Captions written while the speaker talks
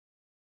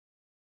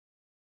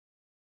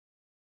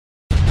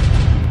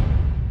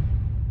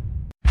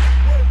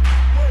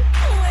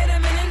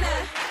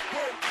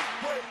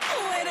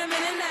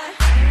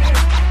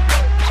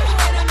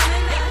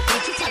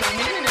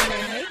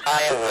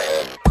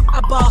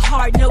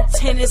hard note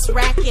tennis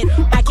racket.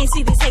 I can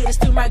see these haters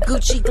through my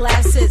Gucci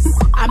glasses.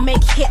 I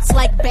make hits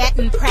like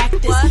battin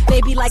practice. What?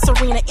 They be like,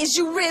 Serena, is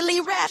you really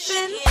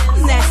rapping?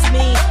 That's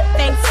me.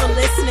 Thanks for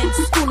listening.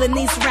 Schooling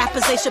these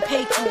rappers, they should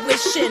pay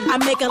tuition. I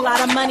make a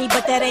lot of money,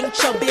 but that ain't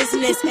your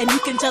business. And you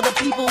can tell the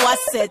people I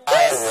said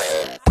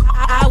this.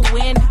 I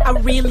win, I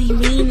really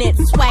mean it.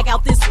 Swag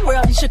out this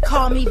world, you should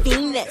call me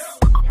Venus.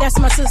 That's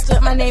my sister,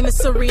 my name is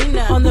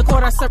Serena. On the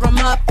court I serve 'em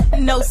up,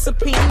 no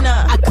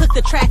subpoena. I cook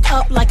the track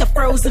up like a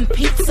frozen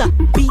pizza.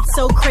 Beat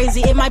so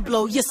crazy it might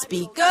blow your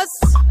speakers.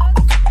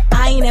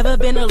 I ain't ever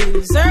been a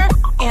loser,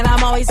 and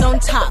I'm always on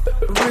top,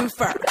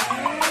 roofer.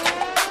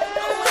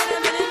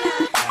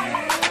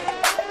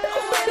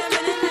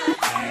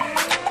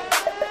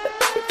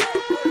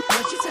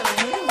 What you telling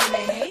me when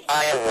they hate?